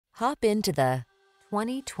Hop into the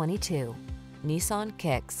 2022 Nissan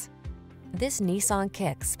Kicks. This Nissan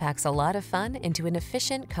Kicks packs a lot of fun into an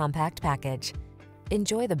efficient, compact package.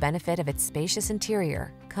 Enjoy the benefit of its spacious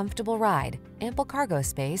interior, comfortable ride, ample cargo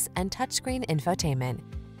space, and touchscreen infotainment.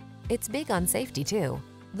 It's big on safety, too.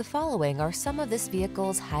 The following are some of this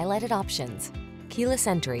vehicle's highlighted options: keyless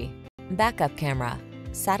entry, backup camera,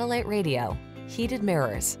 satellite radio, heated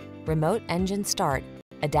mirrors, remote engine start,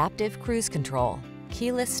 adaptive cruise control,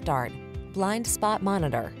 keyless start, blind spot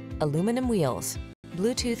monitor, aluminum wheels,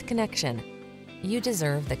 Bluetooth connection. You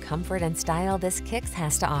deserve the comfort and style this Kicks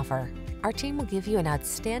has to offer. Our team will give you an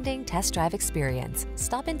outstanding test drive experience.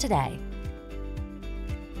 Stop in today.